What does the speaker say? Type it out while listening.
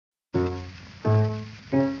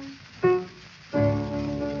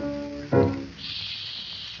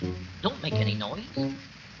Any noise?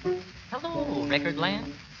 Hello, Record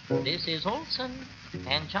Land. This is Olsen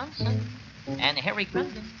and Johnson and Harry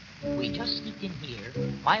Grunden. We just sneaked in here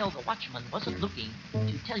while the watchman wasn't looking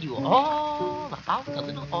to tell you all about the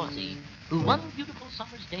little Aussie who one beautiful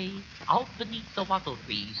summer's day out beneath the wattle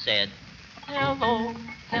tree said, "Hello,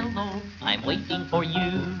 hello, I'm waiting for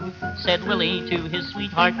you," said Willie to his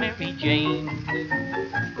sweetheart Mary Jane.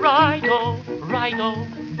 "Righto, righto,"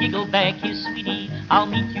 giggled back his sweetie, "I'll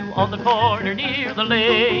meet you on the corner near the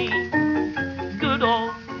lane." Good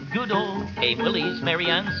old, came Willie's merry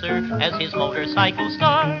answer as his motorcycle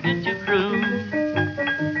started to cruise.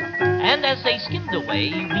 And as they skimmed away,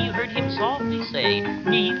 we heard him softly say,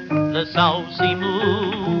 "'Neath the South Sea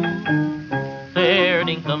moon, fair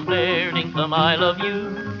dinkum, I love you.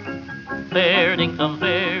 Fair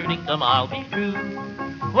dinkum, I'll be true.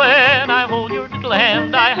 When I hold your little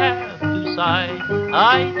hand, I have to sigh.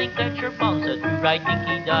 I think that your bones are too right,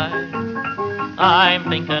 dinky die. I'm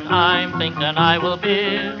thinking I will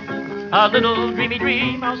build a little dreamy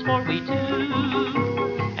dream house for we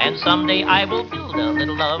two. And someday I will build a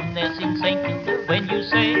little love nest in StKilda when you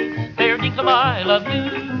say, fair dinkum, I love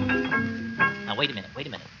you." Now, wait a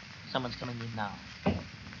minute. Someone's coming in now.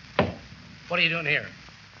 What are you doing here?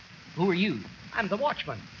 Who are you? I'm the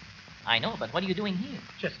watchman. I know, but what are you doing here?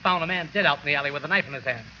 Just found a man dead out in the alley with a knife in his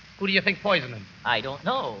hand. Who do you think poisoned him? I don't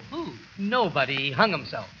know. Who? Nobody. He hung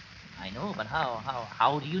himself. I know, but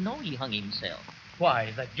how do you know he hung himself?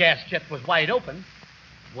 Why, the gas jet was wide open.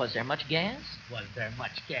 Was there much gas? Was there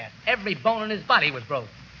much gas? Every bone in his body was broke.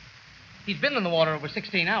 He'd been in the water over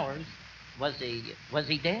 16 hours. Was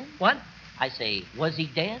he dead? What? I say, was he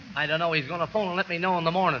dead? I don't know. He's going to phone and let me know in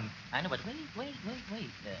the morning. I know, but wait. Don't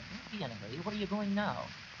be in a hurry. Where are you going now?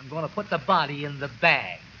 I'm going to put the body in the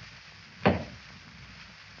bag.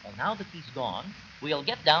 Well, now that he's gone, we'll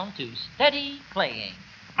get down to steady playing.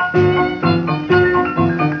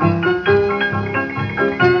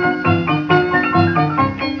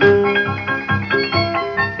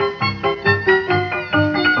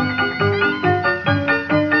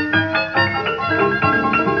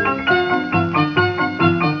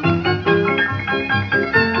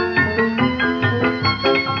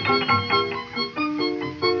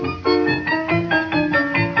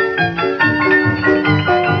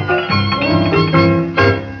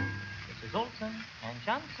 Olsen and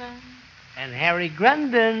Johnson and Harry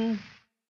Grunden.